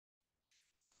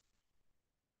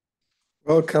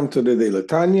Welcome to the Daily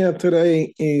Tanya.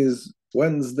 Today is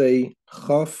Wednesday,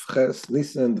 Chof Ches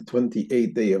Nisan, the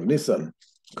 28th day of Nisan.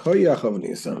 Koyach of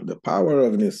Nisan, the power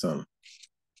of Nisan.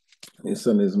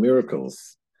 Nisan is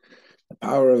miracles, the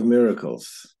power of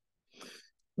miracles.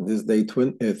 This day,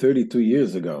 32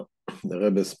 years ago, the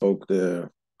Rebbe spoke the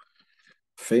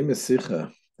famous Sikha,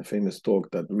 the famous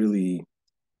talk that really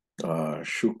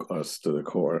shook us to the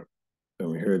core.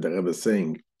 And we heard the Rebbe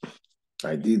saying,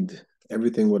 I did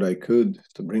everything what I could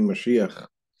to bring Moshiach,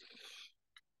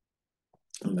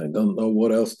 and I don't know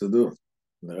what else to do.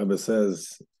 The Rebbe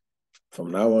says, from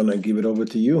now on, I give it over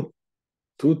to you.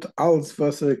 Tut alles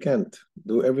was ihr kennt.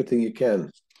 Do everything you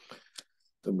can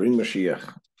to bring Moshiach.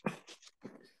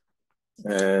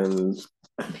 And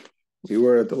we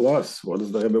were at a loss. What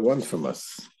does the Rebbe want from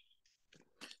us?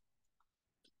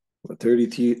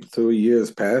 32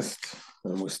 years passed,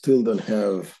 and we still don't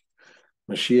have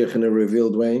Moshiach in a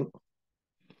revealed way.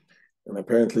 And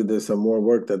apparently there's some more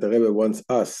work that the Rebbe wants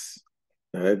us.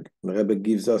 The Rebbe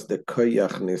gives us the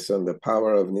koyach Nisan, the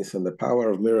power of Nisan, the power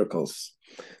of miracles,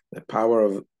 the power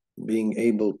of being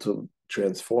able to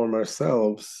transform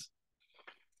ourselves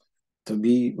to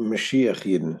be Mashiach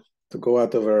Yidden, to go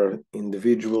out of our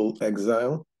individual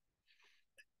exile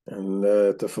and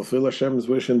to fulfill Hashem's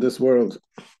wish in this world.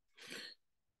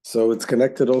 So it's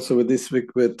connected also with this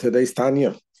week, with today's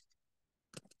Tanya.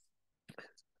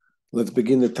 Let's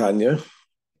begin the Tanya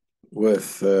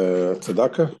with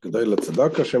tzedakah, gedolei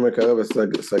tzedakah, shemekarev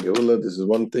sageula. This is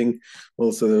one thing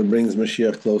also that brings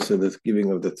Mashiach closer, the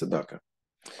giving of the tzedakah.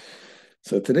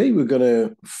 So today we're going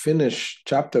to finish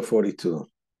chapter 42,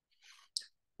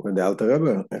 where the Alter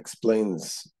Rebbe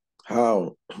explains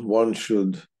how one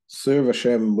should serve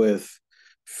Hashem with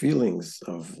feelings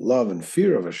of love and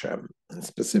fear of Hashem, and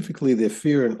specifically the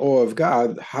fear and awe of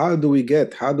God. How do we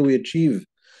achieve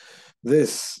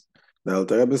this? The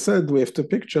Alter Rebbe said we have to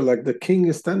picture like the king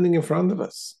is standing in front of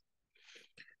us.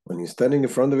 When you're standing in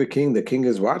front of a king, the king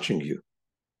is watching you.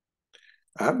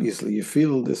 Obviously, you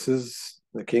feel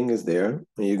the king is there,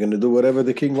 and you're going to do whatever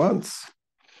the king wants.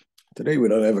 Today, we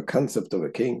don't have a concept of a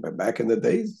king, but back in the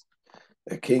days,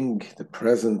 a king, the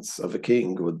presence of a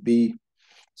king would be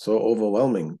so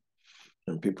overwhelming,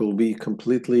 and people will be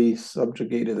completely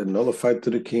subjugated and nullified to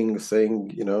the king, saying,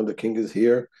 the king is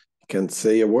here, he can't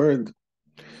say a word.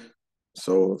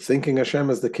 So thinking Hashem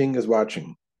as the king is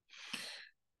watching.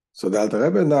 So the Alter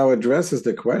Rebbe now addresses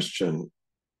the question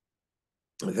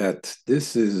that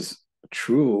this is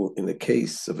true in the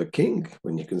case of a king,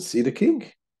 when you can see the king.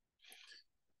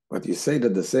 But you say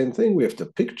that the same thing, we have to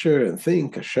picture and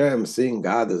think Hashem, seeing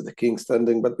God as the king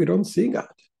standing, but we don't see God.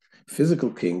 Physical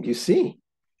king, you see.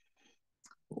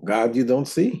 God, you don't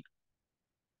see.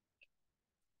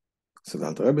 So the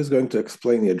Alter Rebbe is going to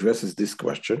explain, he addresses this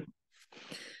question,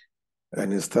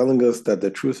 and is telling us that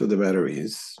the truth of the matter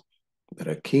is that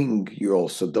a king you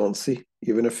also don't see,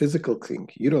 even a physical king.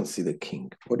 You don't see the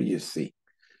king. What do you see?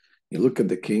 You look at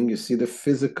the king, you see the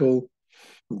physical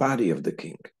body of the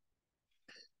king.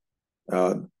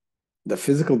 The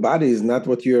physical body is not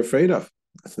what you're afraid of.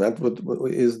 It's not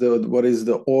what is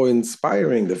the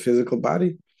awe-inspiring, the physical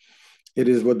body. It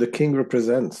is what the king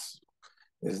represents,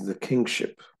 is the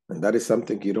kingship. And that is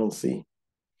something you don't see.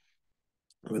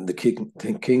 When the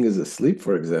king is asleep,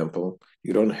 for example,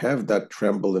 you don't have that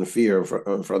tremble and fear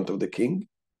in front of the king.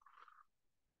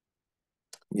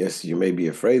 Yes, you may be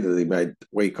afraid that he might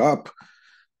wake up,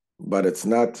 but it's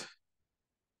not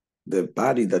the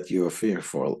body that you are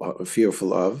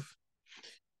fearful of.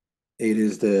 It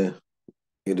is the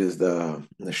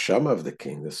neshama of the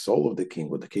king, the soul of the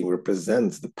king, what the king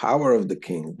represents, the power of the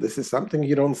king. This is something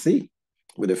you don't see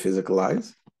with the physical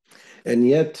eyes, and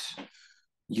yet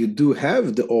you do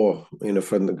have the awe in the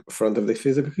front of the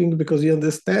physical king, because you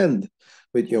understand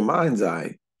with your mind's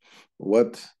eye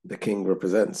what the king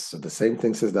represents. So the same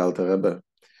thing says the Alter Rebbe,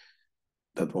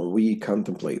 that when we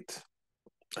contemplate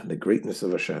on the greatness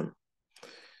of Hashem,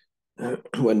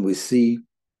 when we see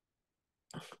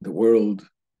the world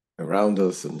around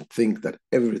us and think that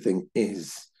everything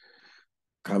is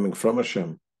coming from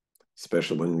Hashem,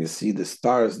 especially when we see the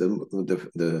stars,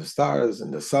 the stars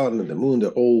and the sun and the moon, they're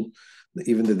all,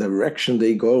 even the direction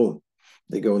they go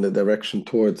in the direction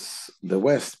towards the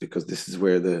west, because this is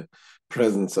where the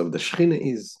presence of the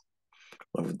Shekhinah is,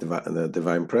 of the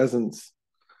divine presence.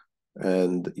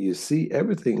 And you see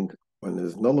everything when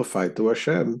it's nullified to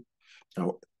Hashem,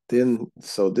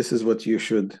 so this is what you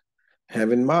should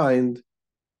have in mind,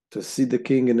 to see the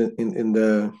king in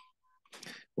the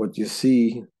what you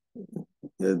see,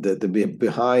 the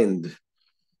behind,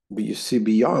 but you see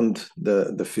beyond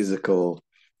the physical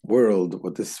world,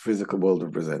 what this physical world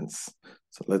represents.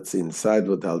 So let's see inside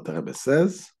what the Alter Rebbe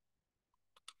says.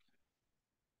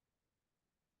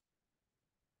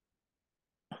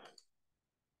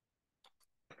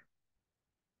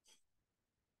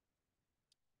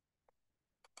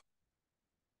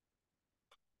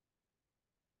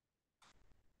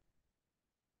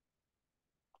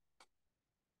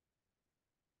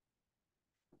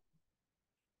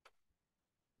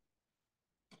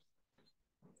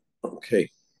 Okay.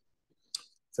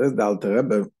 Says the Alter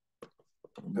Rebbe,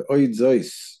 Oid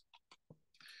Zois,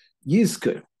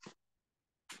 Yizke,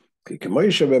 כי כמו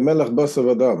שבמלך בשר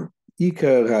ודם,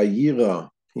 עיקר היראה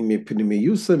היא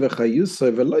מפנימיוסי וחיוסי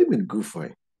ולא מגופי.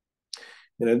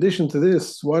 In addition to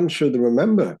this, one should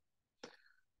remember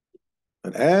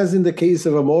that as in the case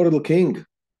of a mortal king,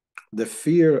 the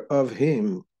fear of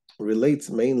him relates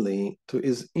mainly to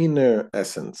his inner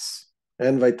essence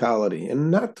and vitality,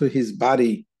 and not to his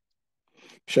body.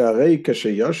 Because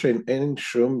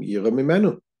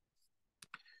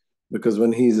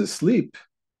when he's asleep,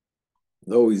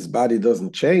 though his body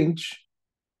doesn't change,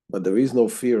 but there is no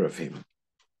fear of him.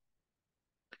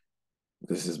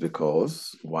 This is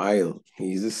because while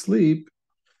he's asleep,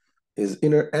 his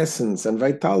inner essence and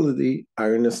vitality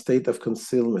are in a state of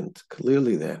concealment,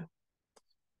 clearly then.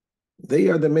 They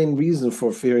are the main reason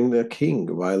for fearing the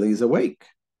king while he's awake.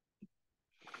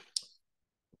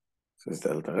 Says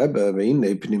the Alter Rebbe,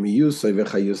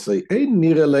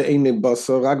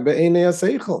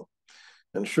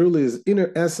 and surely his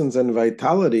inner essence and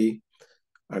vitality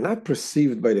are not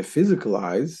perceived by the physical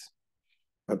eyes,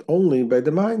 but only by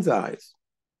the mind's eyes.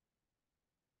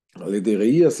 Through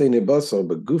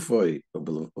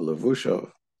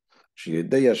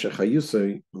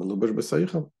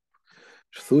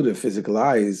the physical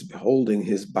eyes, beholding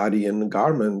his body and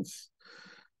garments,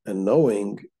 and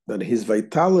knowing that his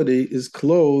vitality is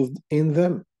clothed in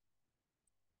them.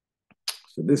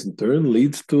 So this in turn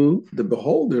leads to the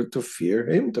beholder to fear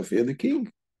him, to fear the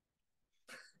king.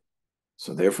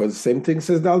 So therefore the same thing,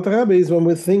 says the Alter Rebbe, is when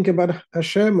we think about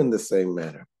Hashem in the same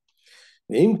manner.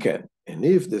 And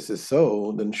if this is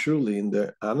so, then surely in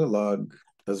the analog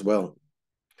as well.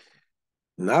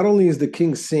 Not only is the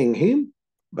king seeing him,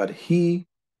 but he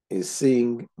is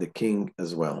seeing the king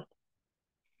as well.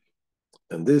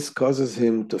 And this causes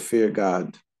him to fear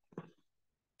God.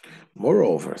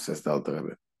 Moreover, says the Alter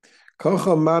Rebbe,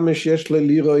 ככה ממש יש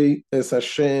לראות את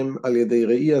השם על ידי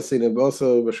ראייה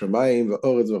סנבוסו בשמיים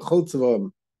ואורץ וכל צבאם,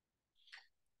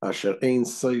 אשר אין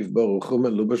סוף ברוך הוא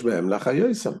מלובש בהם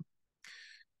לחייסם.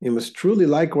 You must truly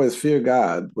likewise fear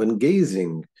God when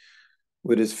gazing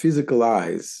with his physical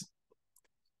eyes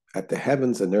at the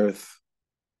heavens and earth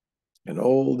and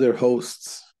all their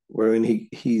hosts, wherein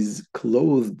he's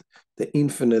clothed the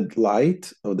infinite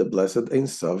light of the blessed Ein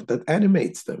Sof that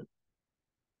animates them.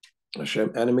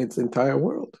 Hashem animates the entire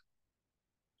world.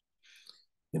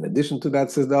 In addition to that,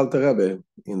 says the Alter Rebbe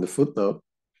in the footnote,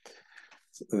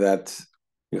 that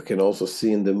you can also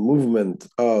see in the movement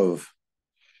of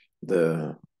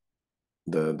the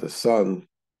sun,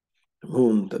 the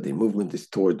moon, that the movement is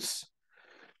towards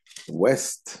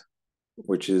west,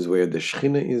 which is where the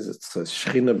Shechina is. It says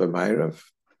Shechina b'Mayrav.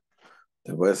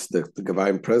 The west, the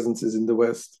divine presence is in the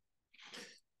west.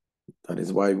 That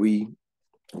is why we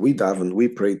daven, we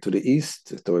pray to the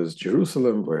east, towards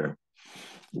Jerusalem, where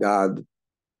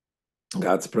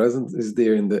God's presence is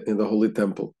there in the holy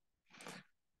temple.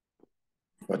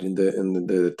 But in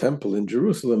the temple in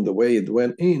Jerusalem, the way it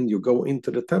went in, you go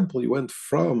into the temple, you went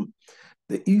from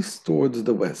the east towards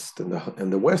the west,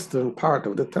 and the western part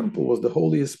of the temple was the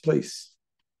holiest place.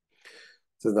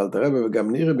 Says the Alter Rebbe, "V'gam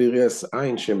nira b'yiras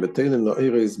ein shem betelim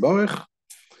lo'ira yizbarach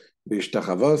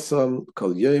v'ishtachavosam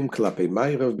kol yom klapei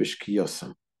mayrav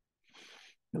b'shkiyosam."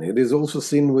 And it is also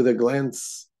seen with a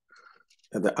glance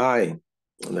at the eye,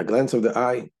 and a glance of the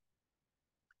eye,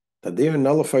 that they are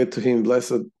nullified to his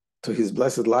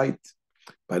blessed light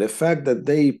by the fact that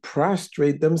they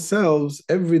prostrate themselves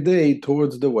every day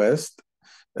towards the west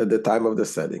at the time of the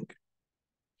setting.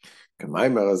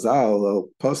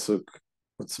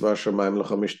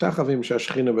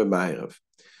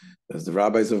 As the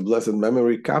rabbis of blessed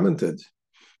memory commented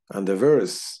on the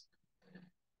verse,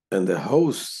 and the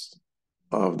hosts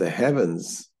of the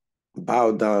heavens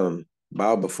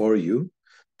bow before you,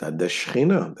 that the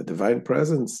Shechina, the divine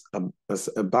presence,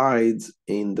 abides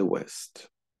in the west.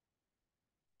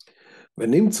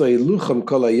 And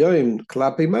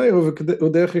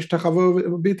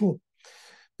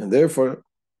therefore,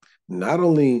 not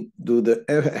only do the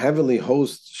heavenly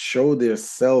hosts show their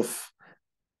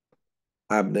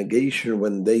self-abnegation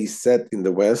when they set in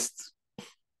the west,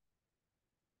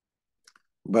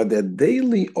 but their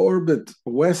daily orbit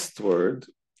westward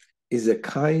is a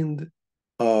kind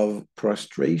of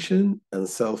prostration and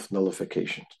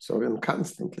self-nullification. So again,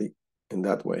 constantly in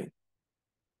that way.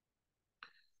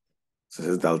 So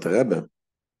says the Alter Rebbe,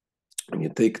 when you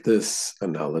take this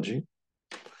analogy,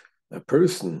 a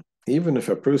person, even if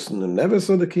a person never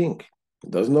saw the king,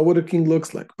 doesn't know what a king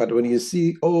looks like, but when you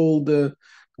see all the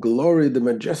glory, the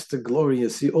majestic glory, you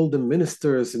see all the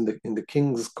ministers in the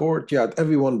king's courtyard,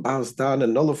 everyone bows down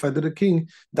and nullified to the king,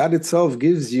 that itself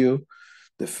gives you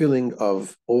the feeling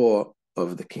of awe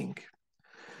of the king.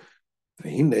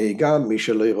 Even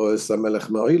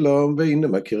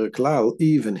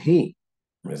he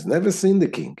has never seen the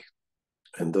king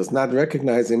and does not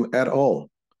recognize him at all.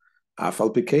 אף על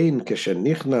פי כן,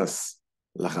 כשנכנס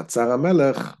לחצר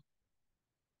המלך,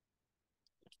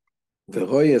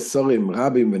 ורואה שרים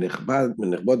רבים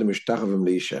ונכבוד משתחווים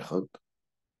לאיש אחד.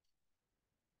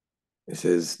 It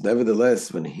says,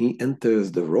 nevertheless, when he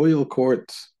enters the royal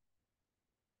court,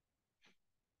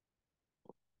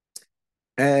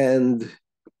 and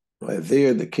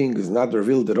there the king is not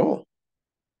revealed at all.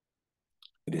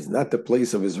 It is not the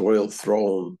place of his royal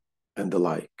throne and the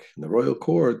like. In the royal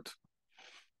court,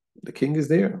 the king is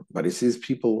there, but he sees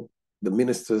people, the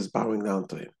ministers, bowing down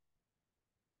to him.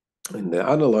 In the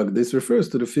analog, this refers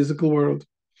to the physical world,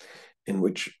 in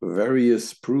which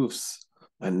various proofs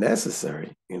are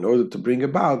necessary in order to bring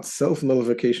about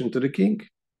self-nullification to the king.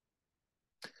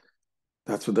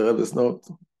 That's what the Rebbe's note.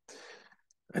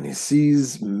 And he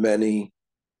sees many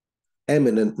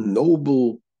eminent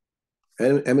nobles,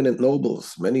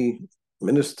 many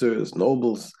ministers,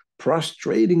 nobles,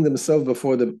 prostrating themselves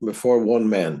before one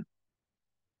man.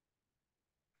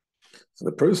 So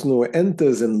the person who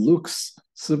enters and looks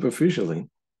superficially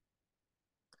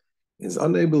is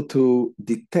unable to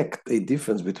detect a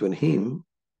difference between him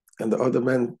and the other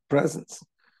man present.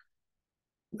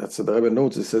 That's what the Rebbe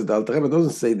notes. It says the Alter Rebbe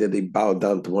doesn't say that they bow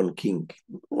down to one king,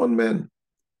 one man.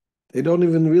 They don't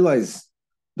even realize,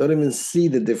 don't even see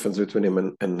the difference between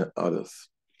him and others.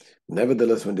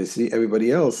 Nevertheless, when they see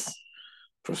everybody else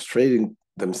prostrating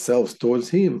themselves towards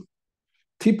him,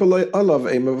 there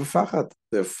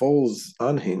falls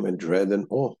on him a dread and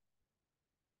awe.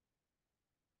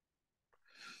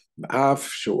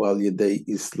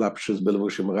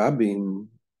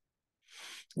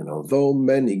 And although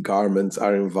many garments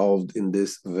are involved in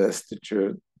this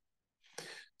vestiture,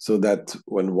 so that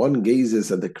when one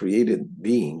gazes at the created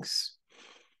beings,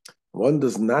 one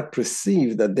does not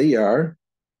perceive that they are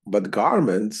but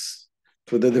garments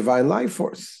to the divine life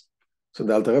force. So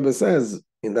the Alter Rebbe says,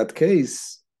 in that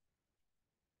case,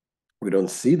 we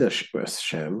don't see the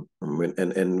Shem,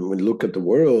 and when we look at the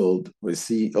world, we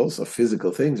see also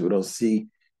physical things. We don't see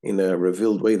in a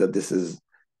revealed way that this is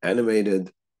animated,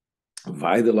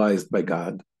 vitalized by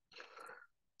God.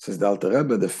 Says the Alter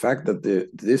Rebbe, the fact that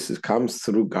this comes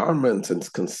through garments and is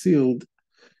concealed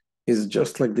is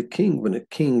just like the king. When a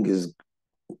king is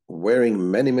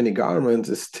wearing many, many garments,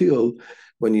 is still,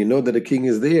 when you know that the king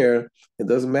is there, it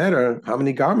doesn't matter how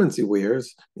many garments he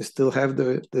wears, you still have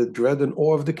the dread and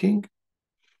awe of the king.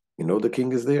 You know the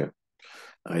king is there.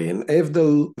 There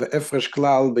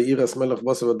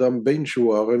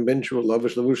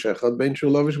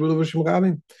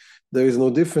is no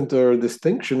difference or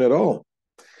distinction at all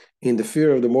in the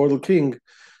fear of the mortal king,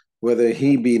 whether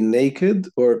he be naked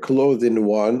or clothed in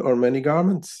one or many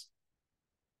garments.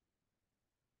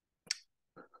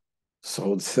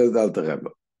 So it says the Alter Rebbe.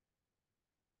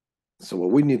 So what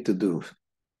we need to do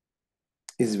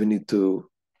is we need to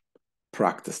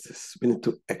practice this. We need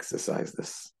to exercise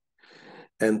this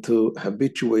and to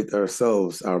habituate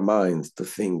ourselves, our minds, to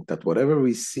think that whatever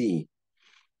we see,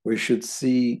 we should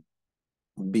see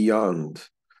beyond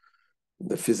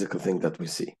the physical thing that we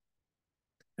see.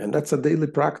 And that's a daily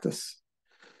practice.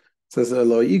 It says,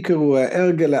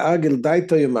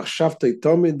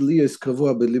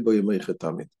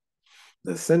 the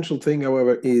essential thing,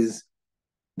 however, is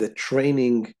the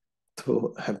training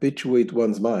to habituate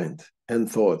one's mind and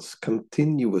thoughts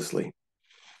continuously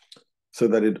so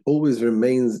that it always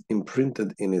remains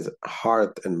imprinted in his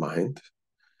heart and mind.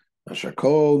 We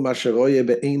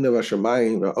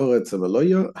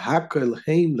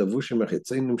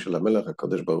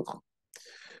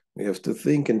have to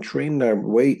think and train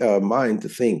our mind to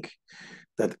think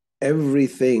that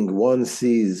everything one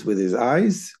sees with his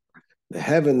eyes, the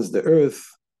heavens, the earth,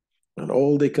 and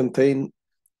all they contain,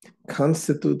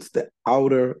 constitutes the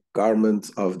outer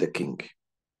garments of the king.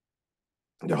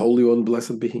 The Holy One,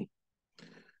 blessed be He.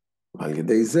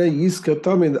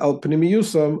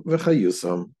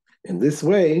 In this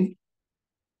way,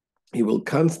 he will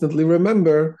constantly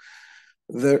remember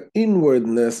their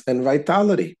inwardness and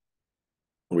vitality,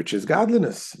 which is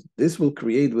godliness. This will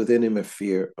create within him a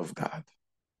fear of God.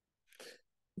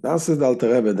 Now says the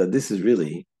Alter Rebbe that this is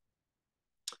really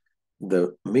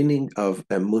the meaning of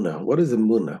emunah. What is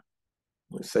emunah?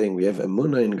 We're saying we have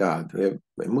emunah in God.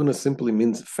 Emunah simply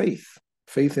means faith,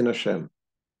 faith in Hashem.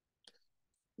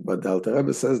 But the Alter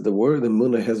Rebbe says the word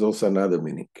emunah has also another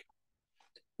meaning.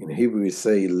 In Hebrew, we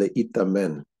say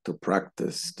le'itamen, to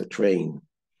practice, to train,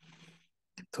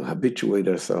 to habituate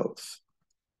ourselves.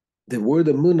 The word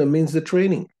emunah means the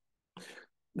training.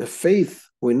 The faith,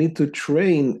 we need to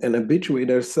train and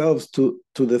habituate ourselves to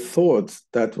the thoughts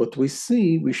that what we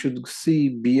see, we should see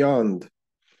beyond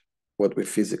what we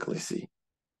physically see.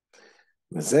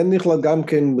 וזה נכלל גם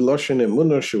כן בלושן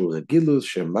אמונה שהוא לגילוס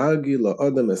שמרגיל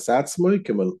לאדם את עצמו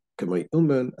כמו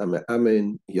אומן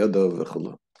המאמן ידו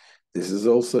וכו'. This is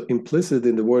also implicit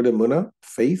in the word emunah,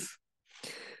 faith,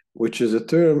 which is a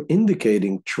term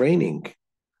indicating training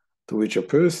to which a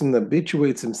person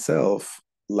habituates himself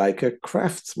like a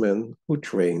craftsman who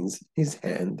trains his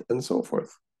hand and so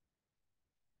forth.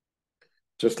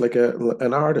 Just like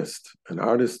an artist. An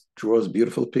artist draws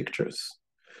beautiful pictures.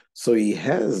 So he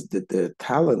has the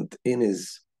talent in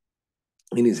his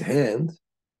hand,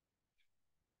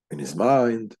 in his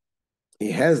mind.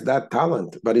 He has that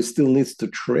talent, but he still needs to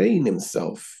train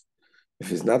himself. If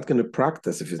he's not going to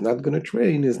practice, if he's not going to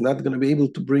train, he's not going to be able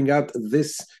to bring out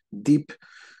this deep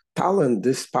talent,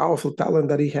 this powerful talent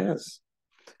that he has.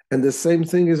 And the same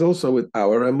thing is also with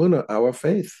our emunah, our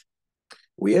faith.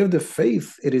 We have the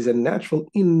faith. It is a natural,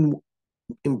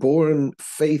 inborn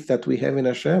faith that we have in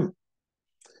Hashem.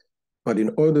 But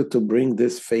in order to bring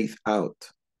this faith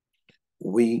out,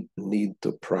 we need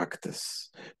to practice.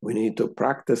 We need to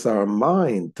practice our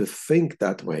mind to think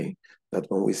that way, that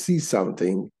when we see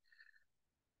something,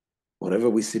 whatever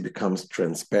we see becomes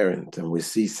transparent and we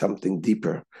see something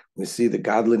deeper. We see the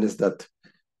godliness that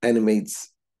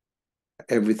animates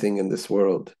everything in this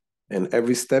world. And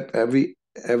every step, every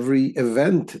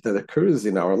event that occurs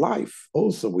in our life,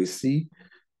 also we see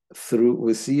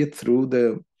it through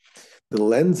the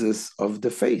lenses of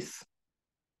the faith.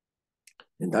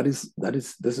 And this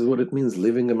is what it means,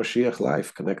 living a Moshiach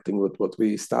life, connecting with what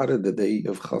we started the day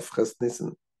of Chav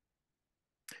Nisan.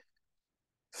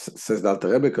 Says the Alter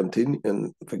Rebbe, continue,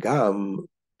 and V'gam,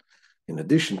 in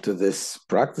addition to this,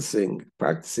 practicing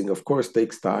of course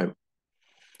takes time.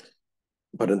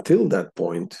 But until that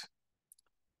point,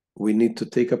 we need to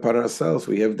take upon ourselves,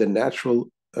 we have the natural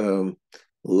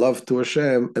love to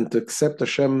Hashem and to accept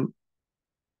Hashem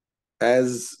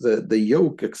as the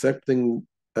yoke, accepting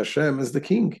Hashem as the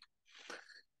king,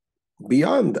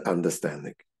 beyond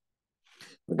understanding.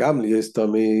 There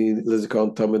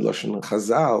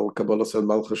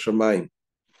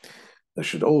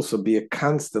should also be a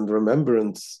constant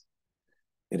remembrance.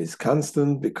 It is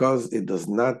constant because it does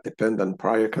not depend on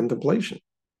prior contemplation,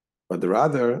 but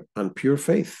rather on pure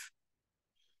faith.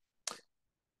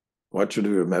 What should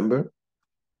we remember?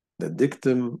 The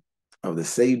dictum of the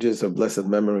sages of blessed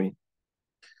memory,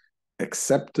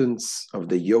 acceptance of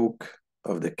the yoke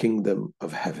of the kingdom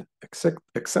of heaven,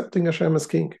 accepting Hashem as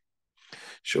king.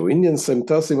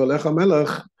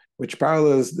 Which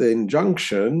parallels the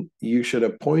injunction, you should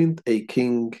appoint a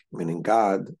king, meaning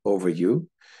God, over you,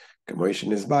 as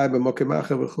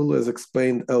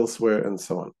explained elsewhere, and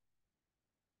so on.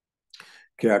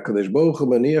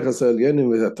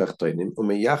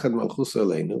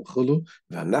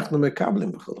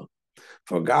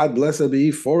 For God, blessed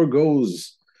be,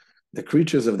 foregoes the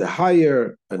creatures of the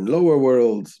higher and lower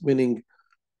worlds, meaning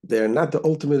they are not the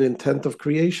ultimate intent of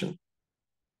creation,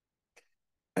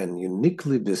 and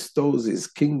uniquely bestows his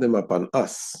kingdom upon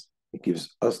us. He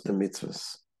gives us the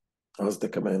mitzvahs, us the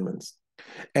commandments,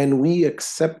 and we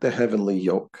accept the heavenly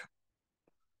yoke.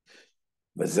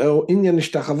 And this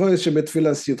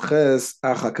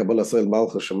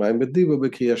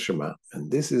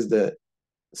is the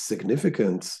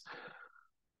significance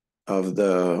of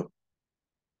the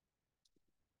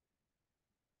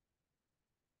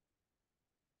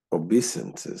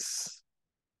obeisances,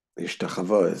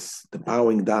 the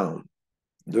bowing down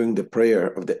during the prayer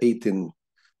of the 18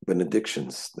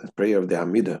 benedictions, the prayer of the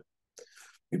Amidah.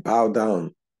 We bow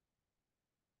down.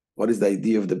 What is the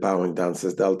idea of the bowing down,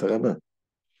 says the Alter Rebbe?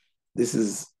 This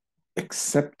is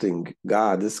accepting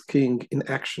God as king in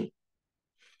action.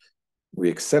 We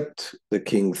accept the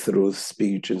king through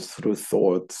speech and through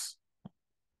thoughts,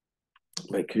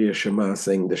 like Kriya Shema,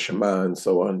 saying the Shema and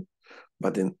so on.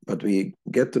 But we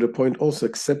get to the point also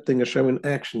accepting Hashem in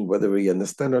action, whether we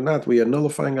understand or not. We are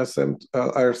nullifying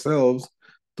ourselves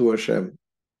to Hashem.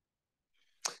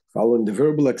 Following the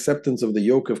verbal acceptance of the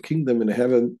yoke of kingdom in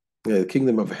heaven,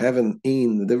 kingdom of heaven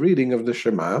in the reading of the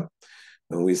Shema,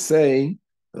 when we say,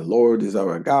 the Lord is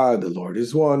our God, the Lord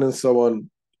is one, and so on.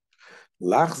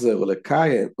 לחזר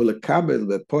ולקבל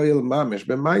בפועל ממש,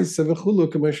 במעשה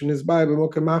וכולו, כמו שנסבר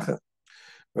במוקם אחר,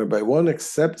 whereby one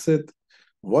accepts it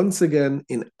once again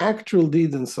in actual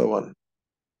deed and so on.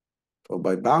 Or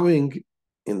by bowing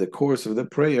in the course of the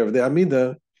prayer of the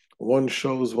Amidah, one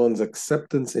shows one's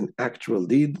acceptance in actual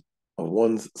deed of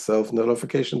one's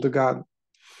self-nullification to God,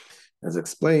 as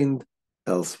explained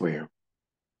elsewhere.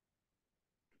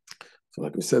 So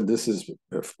like we said, this is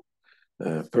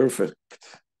a perfect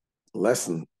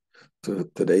lesson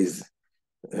to today's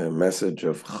message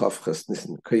of Chavchas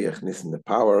Nisan Koyach Nisan, the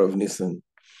power of Nisan,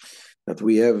 that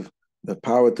we have the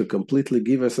power to completely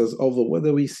give ourselves over,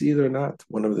 whether we see it or not.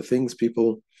 One of the things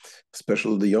people,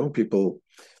 especially the young people,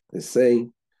 they say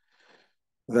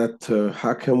that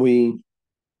how can we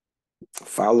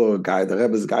follow the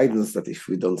Rebbe's guidance that if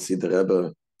we don't see the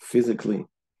Rebbe physically?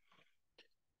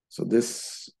 So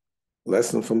this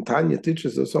lesson from Tanya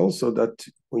teaches us also that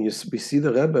when we see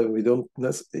the Rebbe, we don't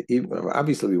necessarily,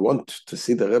 obviously we want to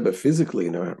see the Rebbe physically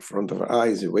in front of our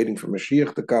eyes. We're waiting for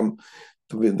Moshiach to come.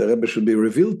 The Rebbe should be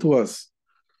revealed to us.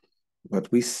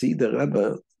 But we see the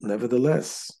Rebbe,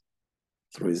 nevertheless,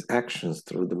 through his actions,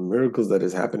 through the miracles that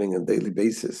is happening on a daily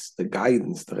basis, the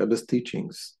guidance, the Rebbe's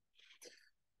teachings,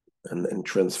 and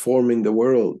transforming the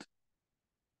world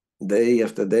day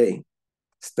after day,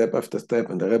 step after step.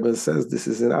 And the Rebbe says, this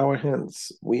is in our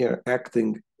hands. We are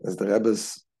acting as the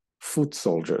Rebbe's foot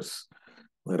soldiers.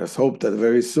 Let us hope that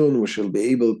very soon we shall be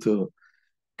able to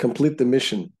complete the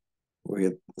mission. We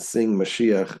are seeing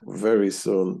Moshiach very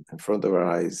soon in front of our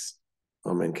eyes.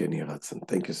 Amen.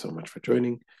 Thank you so much for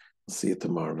joining. We'll see you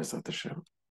tomorrow, B'ezrat Hashem.